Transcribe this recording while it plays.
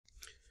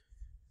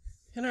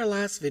In our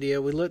last video,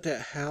 we looked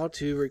at how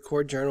to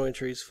record journal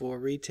entries for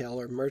retail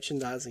or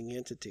merchandising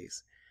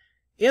entities.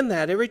 In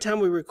that, every time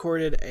we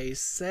recorded a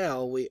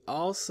sale, we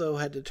also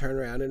had to turn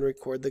around and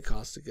record the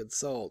cost of goods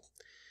sold.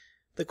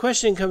 The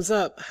question comes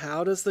up,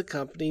 how does the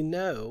company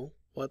know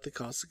what the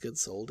cost of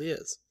goods sold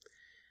is?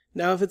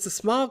 Now, if it's a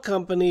small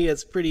company,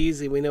 it's pretty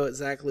easy. We know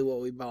exactly what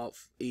we bought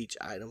each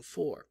item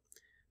for.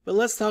 But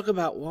let's talk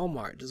about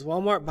Walmart. Does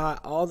Walmart buy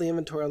all the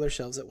inventory on their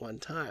shelves at one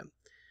time?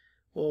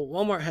 Well,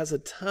 Walmart has a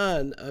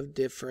ton of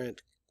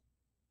different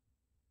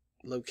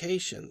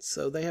locations,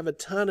 so they have a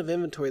ton of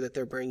inventory that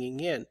they're bringing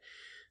in.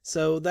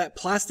 So that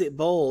plastic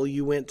bowl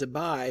you went to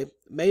buy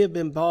may have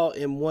been bought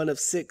in one of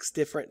 6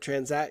 different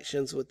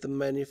transactions with the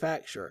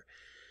manufacturer.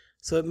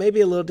 So it may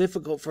be a little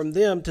difficult for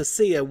them to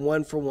see a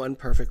one-for-one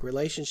perfect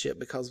relationship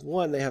because,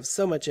 one, they have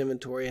so much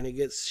inventory and it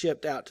gets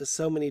shipped out to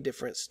so many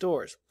different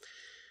stores.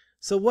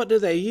 So what do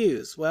they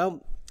use?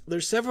 Well,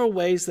 there's several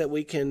ways that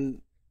we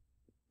can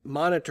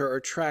monitor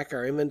or track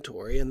our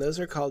inventory, and those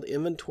are called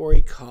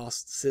inventory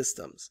cost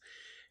systems.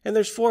 And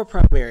there's 4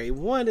 primary.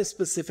 One is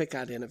specific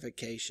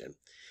identification.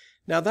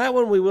 Now that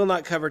one we will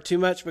not cover too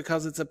much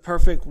because it's a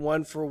perfect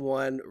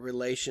one-for-one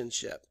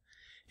relationship.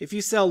 If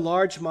you sell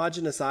large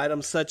homogeneous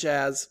items such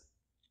as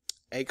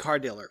a car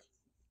dealer,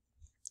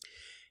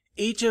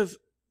 each of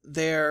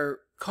their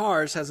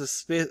cars has a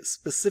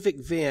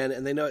specific VIN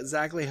and they know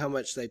exactly how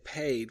much they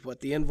paid, what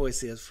the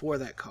invoice is for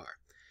that car.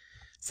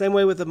 Same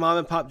way with the mom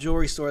and pop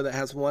jewelry store that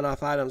has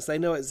one-off items. They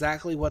know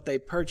exactly what they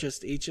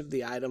purchased each of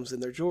the items in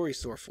their jewelry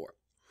store for.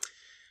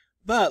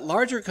 But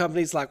larger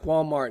companies like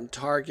Walmart and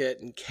Target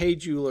and Kay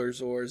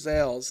Jewelers or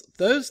Zales,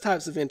 those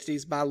types of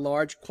entities buy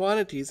large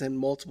quantities and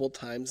multiple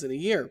times in a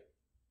year.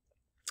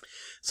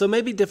 So it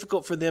may be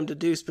difficult for them to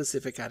do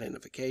specific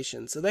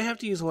identification. So they have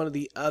to use one of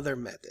the other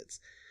methods.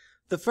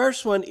 The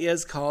first one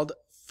is called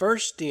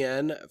first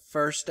in,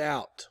 first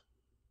out,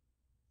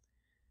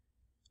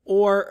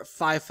 or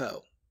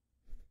FIFO.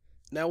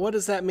 Now, what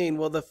does that mean?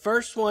 Well, the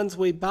first ones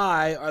we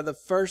buy are the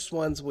first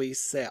ones we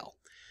sell.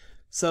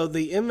 So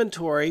the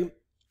inventory,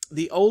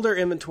 the older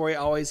inventory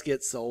always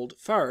gets sold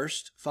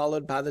first,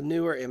 followed by the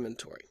newer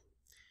inventory.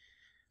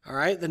 All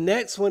right, the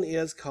next one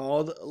is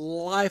called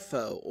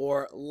Lifo,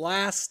 or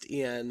last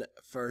in,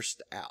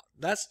 first out.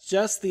 That's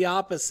just the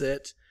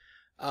opposite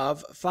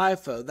of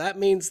FIFO. That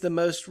means the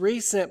most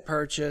recent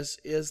purchase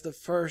is the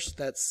first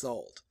that's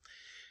sold.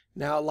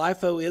 Now,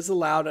 LIFO is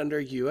allowed under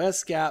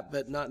U.S. GAAP,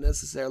 but not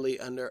necessarily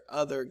under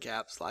other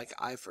GAAPs like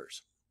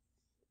IFRS.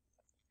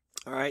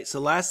 All right, so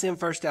last in,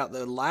 first out,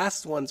 the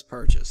last one's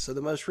purchased. So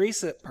the most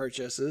recent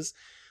purchases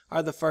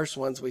are the first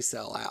ones we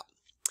sell out.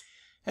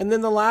 And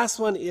then the last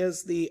one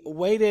is the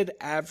weighted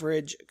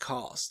average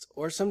cost,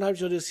 or sometimes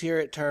you'll just hear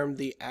it termed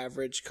the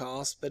average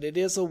cost, but it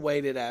is a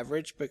weighted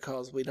average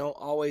because we don't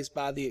always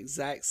buy the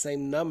exact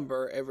same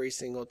number every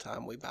single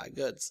time we buy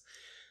goods.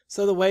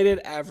 So the weighted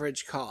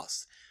average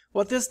cost.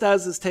 What this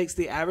does is takes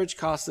the average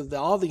cost of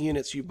all the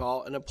units you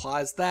bought and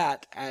applies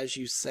that as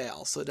you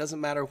sell. So it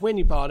doesn't matter when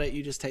you bought it,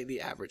 you just take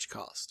the average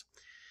cost.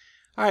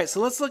 All right,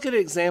 so let's look at an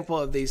example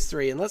of these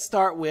 3, and let's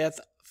start with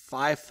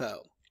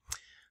FIFO.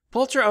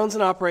 Poulter owns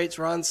and operates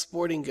Ron's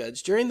Sporting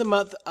Goods. During the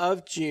month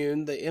of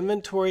June, the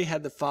inventory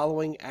had the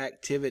following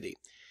activity.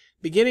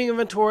 Beginning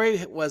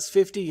inventory was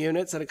 50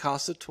 units at a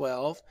cost of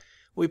 $12.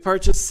 We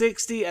purchased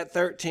 60 at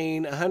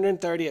 $13,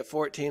 130 at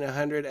 $14,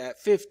 100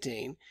 at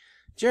 $15.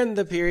 During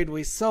the period,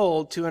 we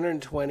sold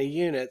 220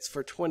 units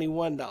for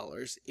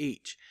 $21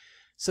 each.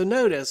 So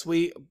notice,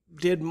 we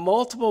did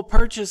multiple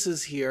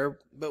purchases here,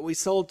 but we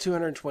sold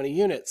 220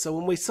 units. So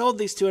when we sold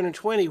these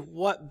 220,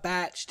 what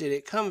batch did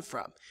it come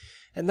from?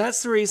 And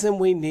that's the reason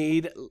we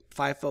need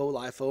FIFO,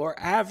 LIFO, or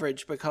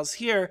average, because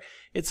here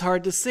it's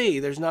hard to see.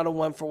 There's not a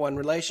one-for-one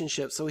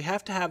relationship. So we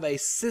have to have a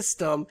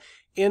system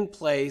in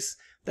place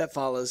that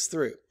follows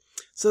through.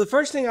 So the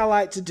first thing I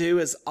like to do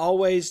is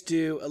always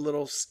do a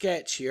little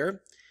sketch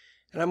here.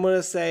 And I'm going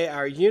to say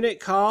our unit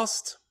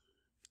cost,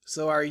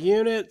 so our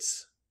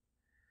units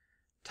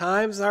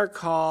times our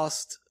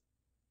cost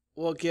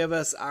will give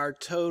us our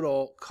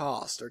total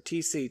cost, or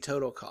TC,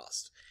 total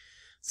cost.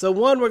 So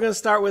one, we're going to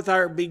start with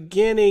our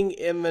beginning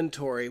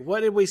inventory. What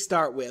did we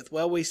start with?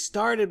 Well, we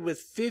started with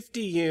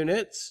 50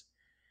 units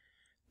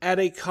at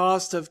a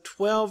cost of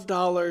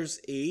 $12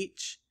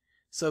 each.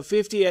 So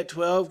 50 at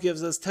 12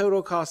 gives us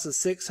total cost of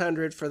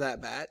 $600 for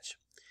that batch.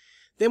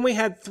 Then we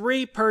had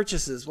 3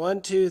 purchases,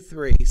 1, 2,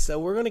 3. So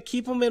we're going to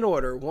keep them in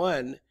order.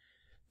 1,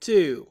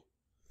 2,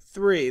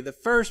 3. The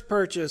first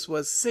purchase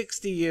was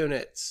 60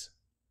 units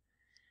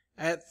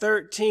at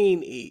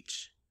 $13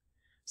 each.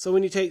 So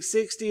when you take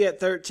 60 at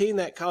 13,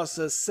 that costs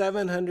us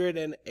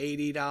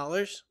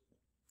 $780.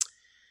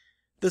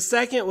 The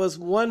second was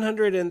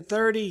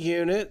 130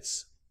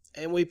 units,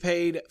 and we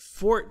paid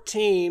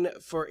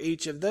 $14 for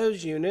each of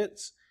those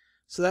units.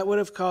 So that would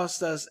have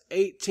cost us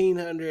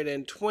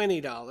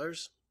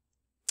 $1,820.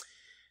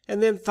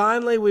 And then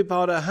finally, we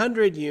bought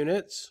 100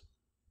 units,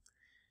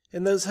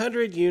 and those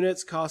 100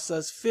 units cost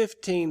us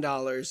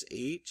 $15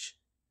 each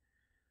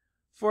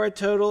for a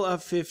total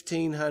of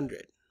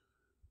 $1,500.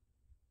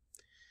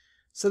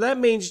 So that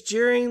means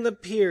during the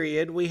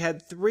period we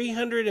had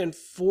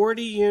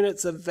 340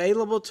 units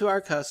available to our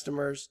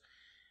customers,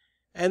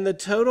 and the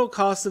total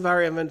cost of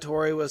our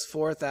inventory was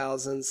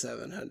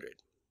 $4,700.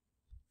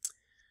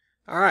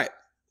 All right,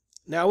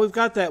 now we've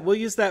got that. We'll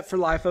use that for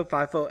LIFO,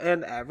 FIFO,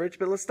 and average,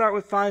 but let's start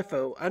with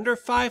FIFO. Under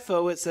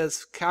FIFO, it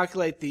says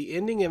calculate the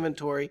ending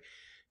inventory,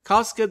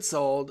 cost of goods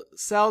sold,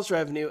 sales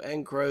revenue,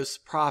 and gross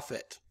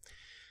profit.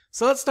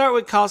 So let's start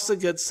with cost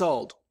of goods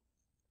sold.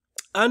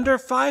 Under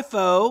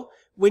FIFO,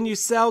 when you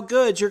sell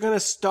goods, you're going to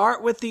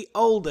start with the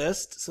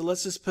oldest. So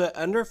let's just put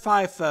under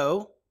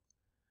FIFO.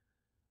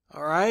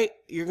 All right,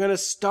 you're going to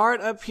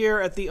start up here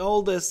at the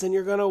oldest, and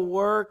you're going to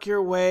work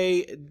your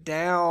way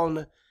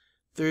down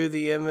through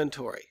the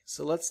inventory.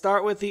 So let's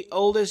start with the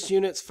oldest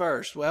units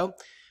first. Well,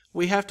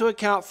 we have to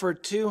account for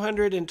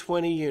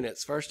 220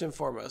 units first and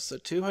foremost. So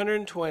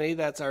 220,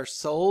 that's our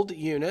sold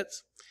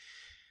units.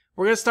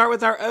 We're going to start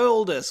with our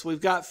oldest. We've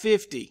got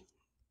 50.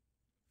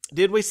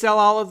 Did we sell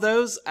all of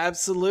those?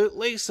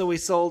 Absolutely. So we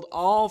sold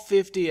all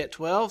 50 at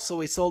 12. So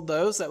we sold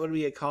those. That would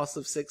be a cost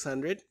of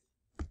 $600.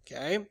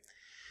 Okay.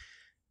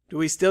 Do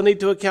we still need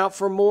to account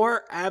for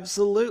more?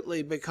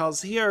 Absolutely,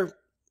 because here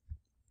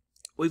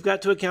we've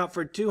got to account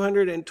for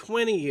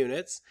 220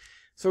 units.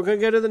 So we're going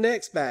to go to the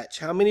next batch.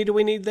 How many do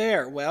we need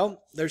there?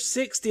 Well, there's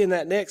 60 in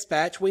that next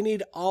batch. We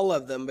need all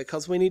of them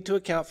because we need to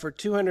account for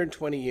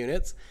 220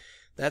 units.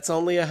 That's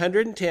only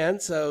 110,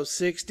 so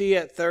 60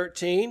 at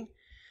 13.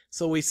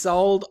 So we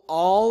sold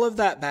all of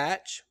that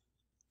batch.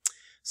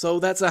 So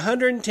that's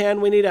 110.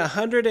 We need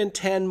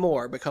 110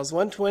 more because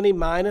 120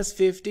 minus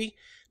 50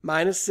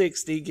 minus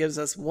 60 gives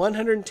us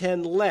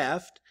 110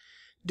 left.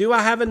 Do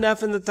I have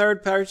enough in the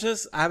third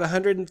purchase? I have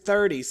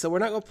 130. So we're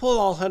not going to pull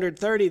all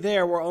 130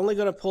 there. We're only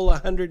going to pull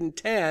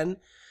 110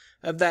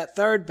 of that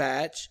third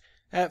batch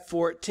at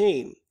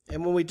 14.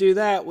 And when we do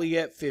that, we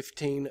get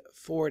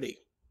 1540.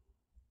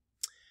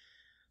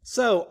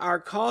 So our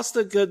cost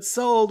of goods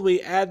sold,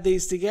 we add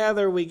these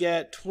together, we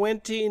get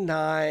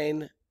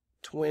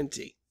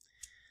 2920.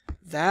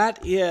 That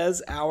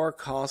is our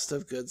cost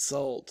of goods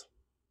sold.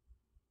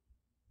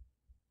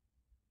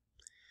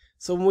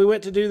 So when we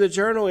went to do the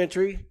journal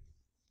entry,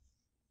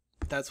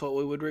 that's what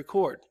we would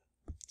record.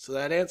 So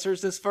that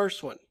answers this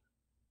first one.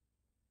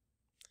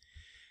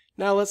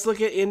 Now let's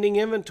look at ending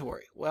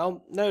inventory.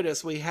 Well,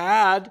 notice we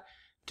had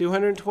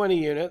 220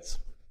 units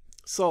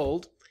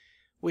sold.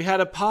 We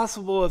had a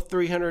possible of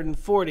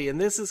 340,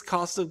 and this is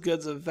cost of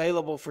goods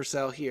available for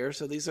sale here.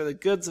 So these are the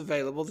goods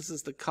available. This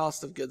is the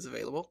cost of goods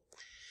available.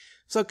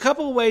 So a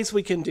couple of ways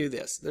we can do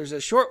this. There's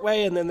a short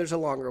way and then there's a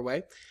longer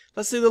way.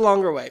 Let's do the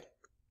longer way.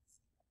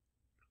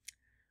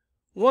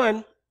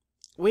 One,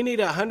 we need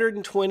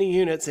 120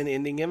 units in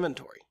ending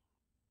inventory.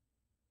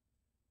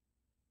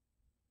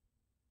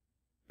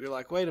 You're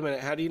like, wait a minute,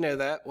 how do you know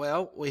that?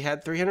 Well, we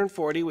had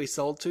 340, we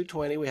sold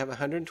 220, we have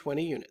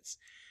 120 units.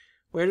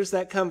 Where does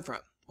that come from?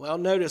 Well,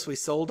 notice we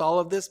sold all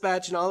of this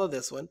batch and all of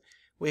this one.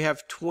 We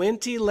have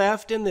 20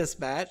 left in this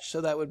batch,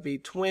 so that would be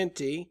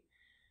 20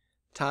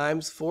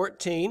 times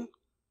 14.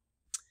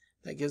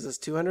 That gives us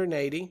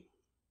 280.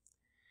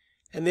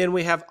 And then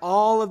we have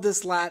all of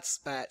this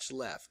last batch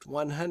left,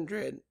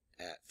 100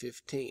 at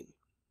 15.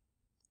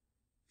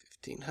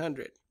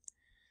 1500.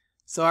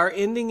 So our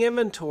ending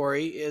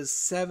inventory is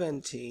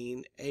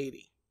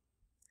 1780.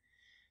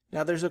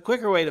 Now there's a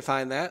quicker way to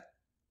find that.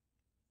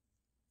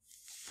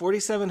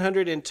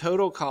 4,700 in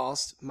total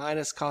cost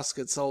minus cost of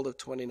goods sold of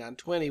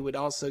 2920 would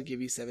also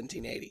give you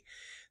 1780.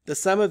 The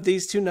sum of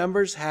these two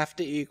numbers have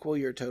to equal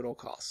your total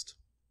cost.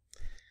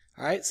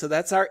 All right, so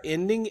that's our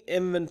ending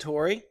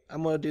inventory.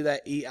 I'm going to do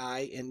that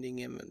EI, ending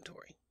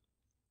inventory.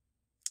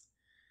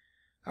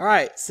 All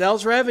right,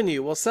 sales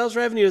revenue. Well, sales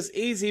revenue is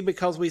easy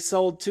because we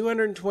sold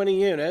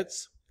 220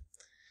 units.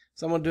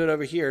 So I'm going to do it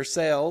over here,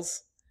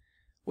 sales.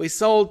 We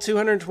sold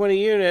 220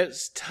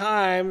 units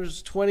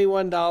times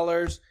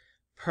 $21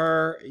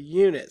 per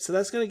unit. So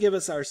that's going to give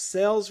us our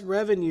sales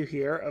revenue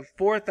here of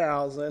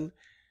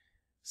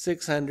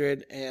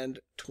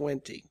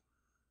 $4,620.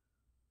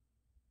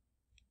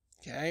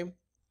 Okay.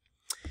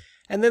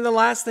 And then the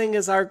last thing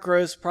is our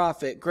gross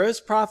profit. Gross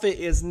profit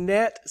is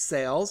net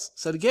sales.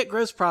 So to get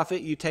gross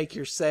profit, you take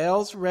your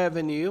sales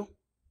revenue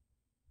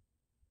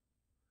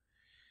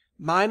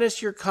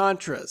minus your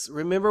contras.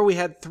 Remember, we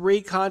had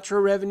 3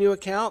 contra revenue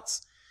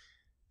accounts: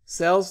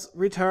 sales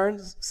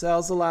returns,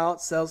 sales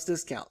allowance, sales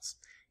discounts.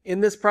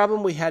 In this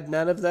problem, we had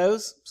none of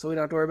those, so we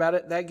don't have to worry about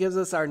it. That gives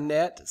us our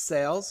net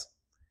sales.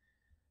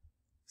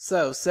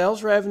 So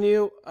sales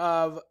revenue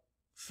of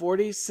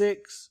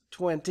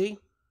 $4,620.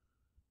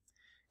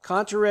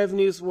 Contra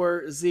revenues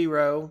were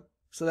 0,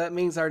 so that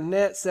means our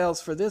net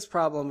sales for this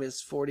problem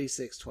is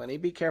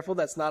 $4,620. Be careful,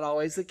 that's not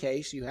always the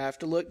case. You have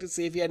to look to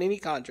see if you had any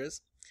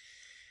contras.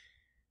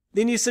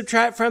 Then you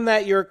subtract from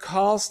that your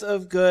cost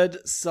of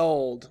goods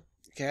sold.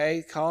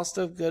 Okay, cost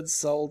of goods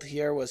sold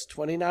here was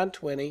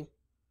 $2,920.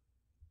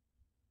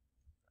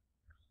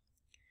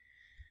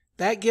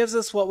 That gives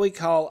us what we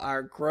call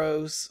our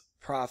gross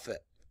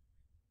profit.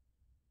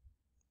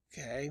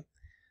 Okay.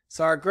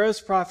 So our gross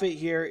profit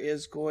here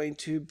is going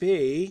to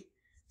be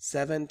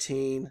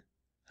 $1,700.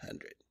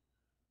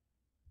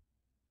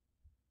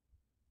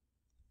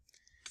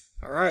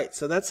 All right,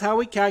 so that's how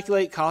we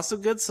calculate cost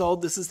of goods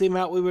sold. This is the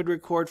amount we would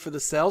record for the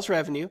sales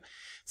revenue.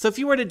 So if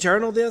you were to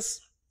journal this,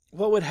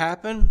 what would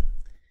happen?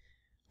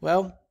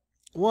 Well,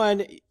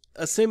 one,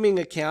 assuming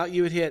account,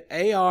 you would hit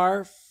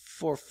AR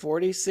for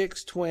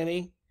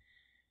 4620,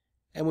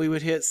 and we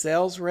would hit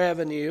sales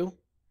revenue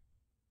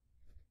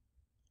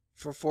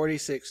for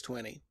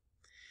 4620.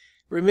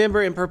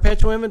 Remember, in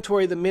perpetual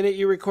inventory, the minute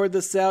you record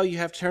the sale, you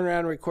have to turn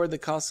around and record the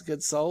cost of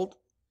goods sold.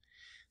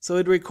 So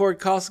we'd record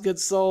cost of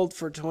goods sold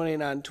for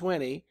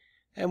 2920,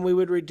 and we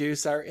would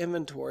reduce our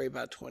inventory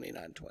by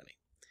 2920.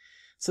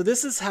 So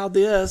this is how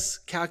this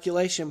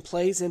calculation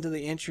plays into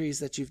the entries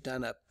that you've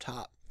done up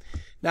top.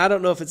 Now, I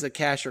don't know if it's a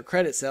cash or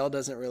credit sale. It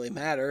doesn't really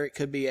matter. It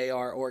could be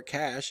AR or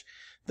cash.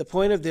 The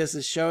point of this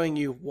is showing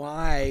you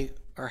why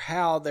or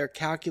how they're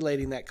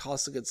calculating that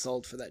cost of goods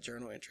sold for that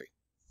journal entry.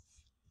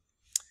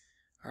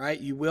 All right,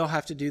 you will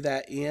have to do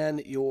that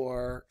in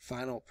your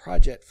final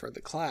project for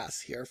the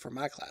class here, for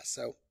my class.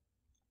 So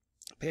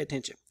pay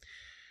attention.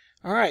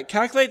 All right,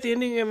 calculate the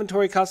ending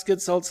inventory, cost of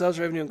goods sold, sales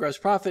revenue, and gross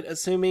profit,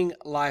 assuming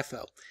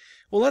LIFO.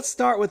 Well, let's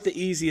start with the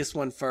easiest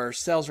one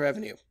first, sales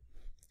revenue.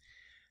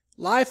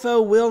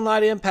 LIFO will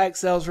not impact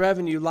sales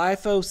revenue.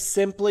 LIFO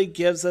simply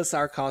gives us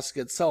our cost of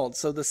goods sold.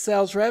 So the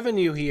sales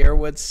revenue here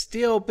would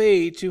still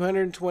be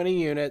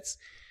 220 units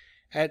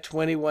at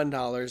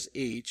 $21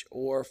 each,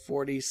 or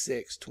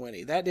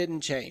 $46.20. That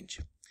didn't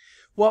change.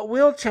 What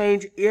will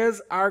change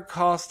is our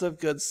cost of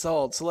goods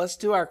sold. So let's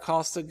do our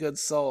cost of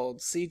goods sold.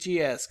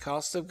 CGS,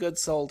 cost of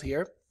goods sold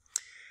here.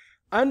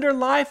 Under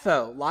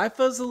LIFO,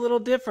 LIFO's a little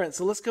different.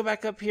 So let's go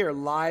back up here.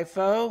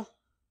 LIFO,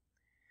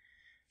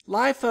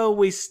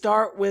 we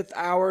start with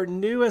our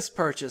newest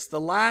purchase,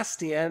 the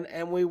last in,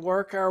 and we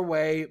work our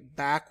way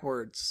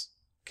backwards.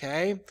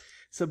 Okay?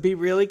 So be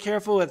really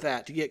careful with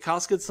that. To get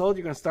cost of goods sold,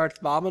 you're going to start at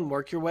the bottom and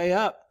work your way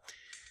up.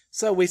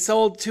 So we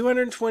sold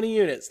 220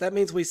 units. That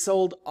means we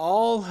sold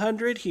all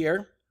 100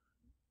 here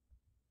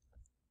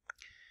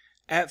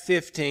at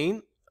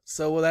 15.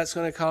 So that's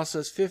going to cost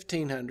us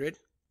 $1,500.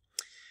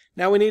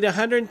 Now we need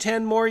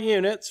 110 more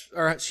units,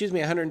 or excuse me,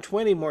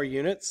 120 more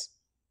units.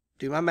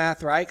 Do my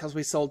math right, because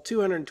we sold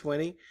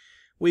 220.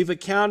 We've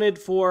accounted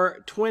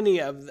for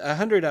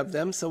 100 of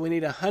them, so we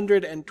need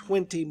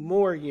 120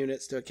 more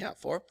units to account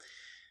for.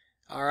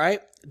 All right.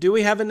 Do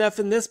we have enough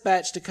in this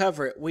batch to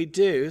cover it? We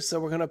do. So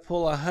we're going to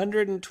pull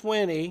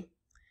 120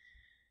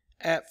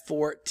 at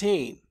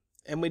 14.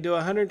 And we do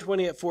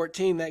 120 at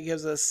 14. That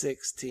gives us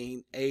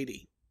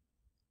 1680.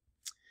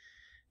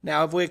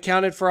 Now, if we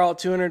accounted for all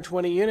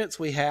 220 units,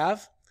 we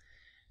have.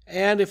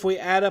 And if we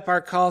add up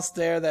our cost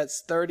there,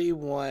 that's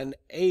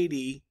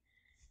 3180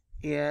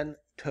 in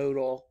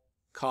total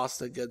cost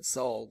of goods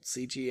sold,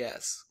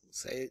 CGS.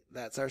 Say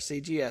that's our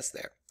CGS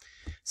there.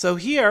 So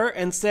here,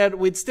 instead,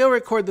 we'd still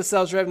record the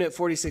sales revenue at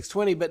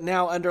 4620, but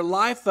now under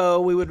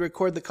LIFO, we would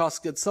record the cost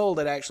of goods sold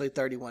at actually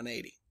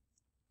 3180.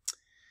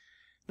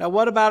 Now,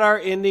 what about our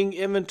ending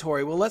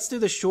inventory? Well, let's do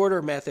the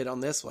shorter method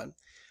on this one.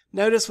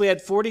 Notice we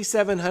had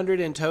 4,700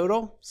 in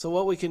total. So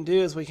what we can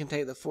do is we can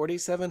take the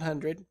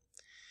 4,700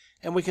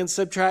 and we can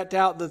subtract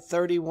out the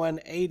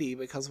 3180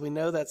 because we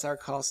know that's our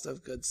cost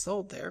of goods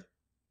sold there.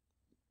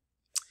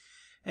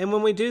 And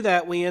when we do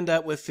that, we end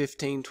up with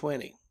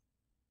 1520.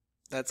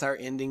 That's our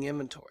ending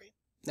inventory.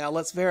 Now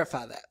let's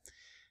verify that.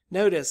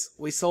 Notice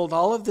we sold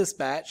all of this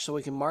batch, so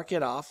we can mark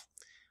it off.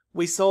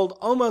 We sold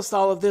almost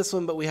all of this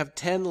one, but we have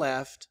 10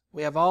 left.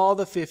 We have all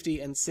the 50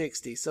 and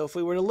 60. So if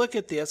we were to look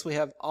at this, we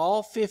have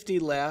all 50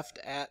 left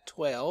at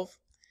 12.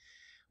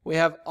 We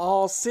have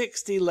all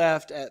 60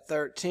 left at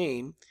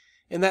 13.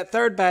 In that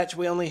third batch,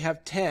 we only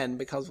have 10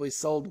 because we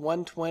sold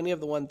 120 of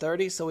the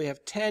 130, so we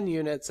have 10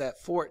 units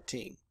at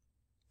 14.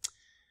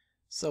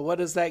 So what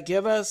does that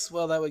give us?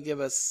 Well, that would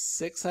give us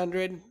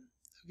 600, that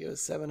would give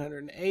us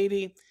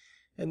 780,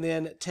 and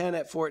then 10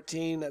 at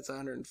 14, that's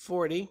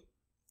 140.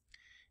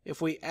 If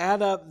we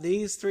add up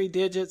these three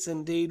digits,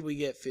 indeed, we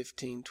get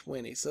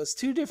 1520. So it's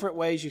two different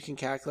ways you can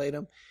calculate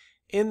them.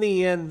 In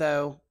the end,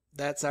 though,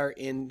 that's our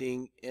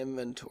ending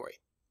inventory.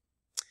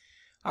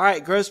 All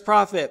right, gross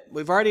profit.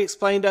 We've already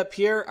explained up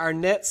here our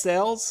net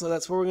sales, so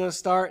that's where we're going to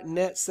start.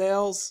 Net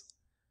sales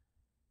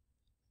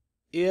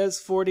is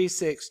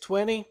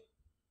 4620.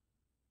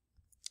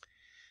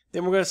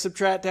 Then we're going to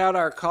subtract out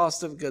our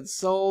cost of goods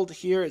sold.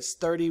 Here it's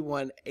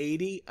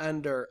 3180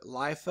 under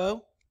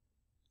LIFO.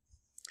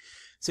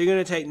 So you're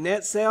going to take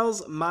net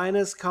sales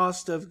minus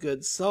cost of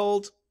goods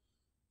sold.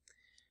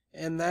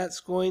 And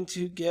that's going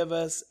to give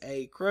us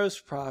a gross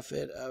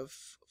profit of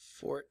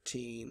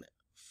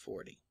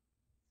 1440.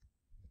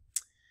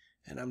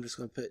 And I'm just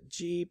going to put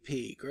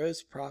GP,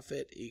 gross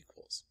profit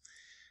equals.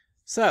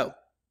 So,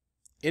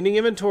 ending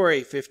inventory,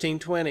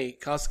 1520.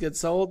 Cost of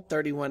goods sold,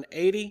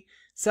 3180.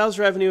 Sales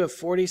revenue of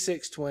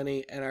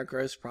 4620 and our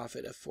gross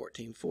profit of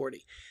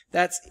 1440.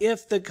 That's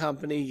if the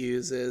company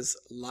uses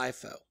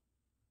LIFO.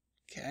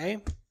 Okay.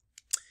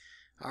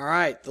 All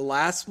right. The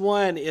last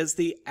one is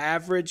the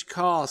average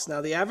cost.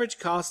 Now, the average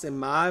cost in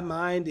my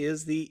mind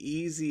is the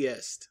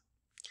easiest.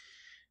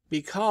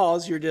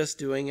 because you're just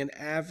doing an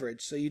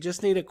average. So you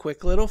just need a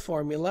quick little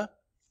formula.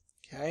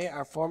 Okay,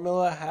 our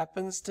formula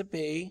happens to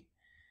be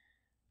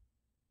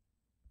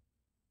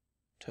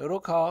total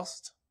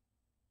cost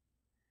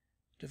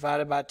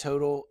divided by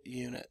total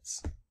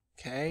units.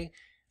 Okay,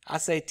 I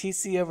say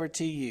TC over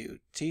TU.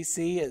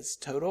 TC is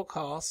total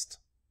cost.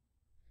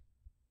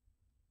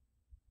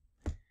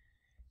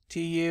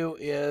 TU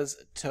is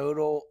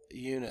total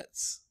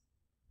units.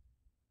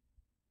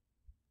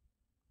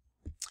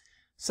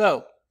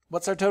 So,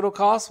 what's our total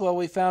cost? Well,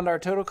 we found our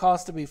total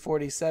cost to be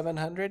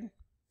 4,700.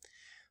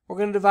 We're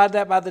going to divide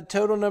that by the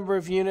total number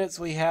of units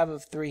we have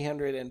of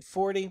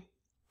 340.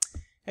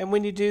 And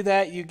when you do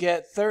that, you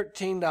get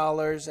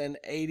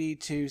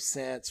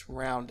 $13.82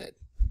 rounded.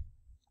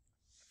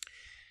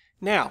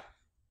 Now,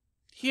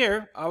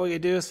 here, all we gotta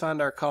do is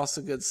find our cost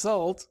of goods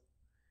sold.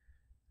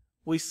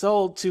 We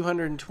sold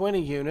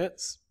 220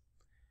 units.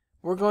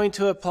 We're going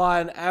to apply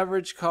an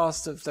average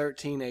cost of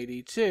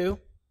 $13.82.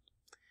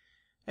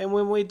 And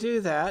when we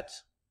do that,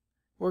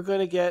 we're going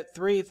to get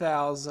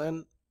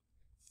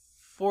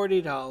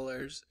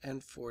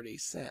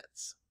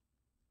 $3,040.40.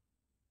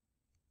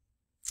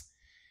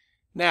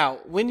 Now,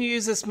 when you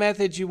use this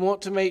method, you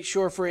want to make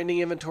sure for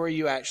any inventory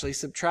you actually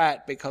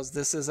subtract, because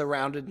this is a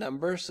rounded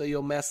number, so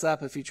you'll mess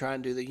up if you try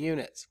and do the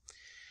units.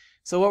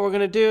 So what we're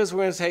going to do is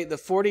we're going to take the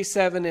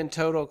 47 in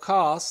total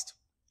cost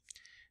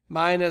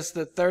minus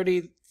the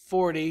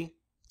 3040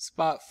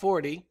 spot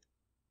 40,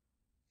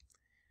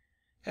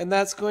 and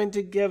that's going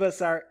to give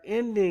us our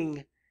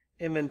ending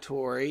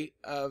inventory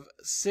of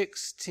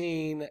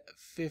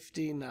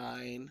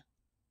 $1659.60.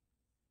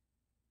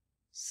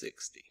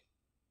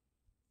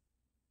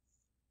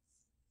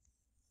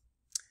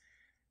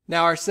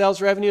 Now our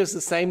sales revenue is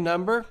the same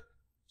number.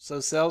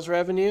 So sales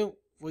revenue,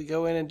 we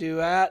go in and do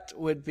that,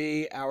 would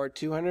be our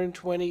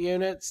 220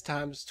 units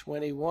times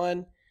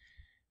 21,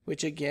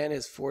 which again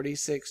is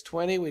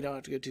 4620. We don't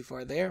have to go too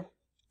far there.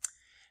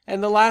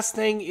 And the last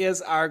thing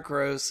is our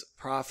gross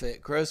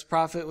profit. Gross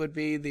profit would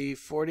be the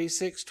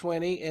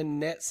 4620 in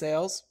net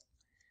sales.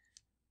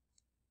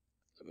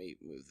 Let me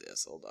move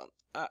this, hold on.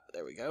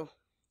 There we go.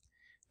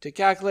 To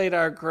calculate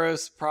our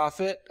gross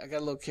profit, I got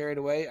a little carried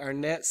away, our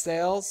net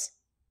sales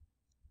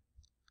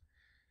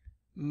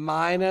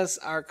minus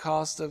our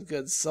cost of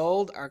goods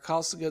sold. Our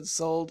cost of goods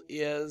sold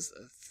is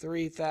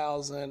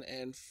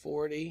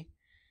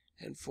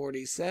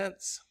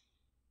 $3,040.40.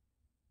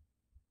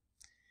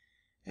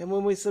 And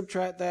when we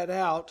subtract that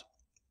out,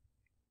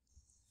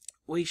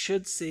 we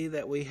should see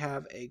that we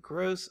have a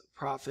gross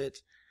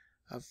profit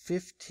of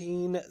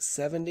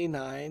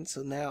 $15.79.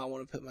 So now I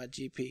want to put my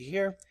GP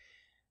here.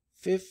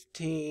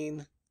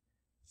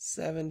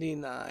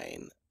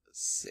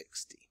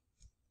 $15.79.60.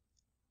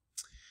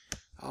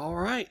 All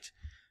right.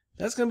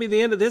 That's going to be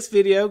the end of this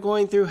video,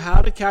 going through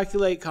how to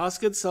calculate cost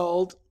of goods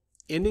sold,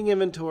 ending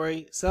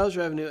inventory, sales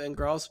revenue, and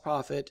gross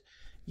profit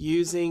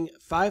using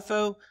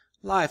FIFO,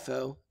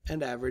 LIFO,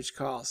 and average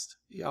cost.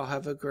 Y'all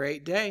have a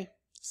great day.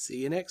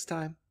 See you next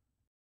time.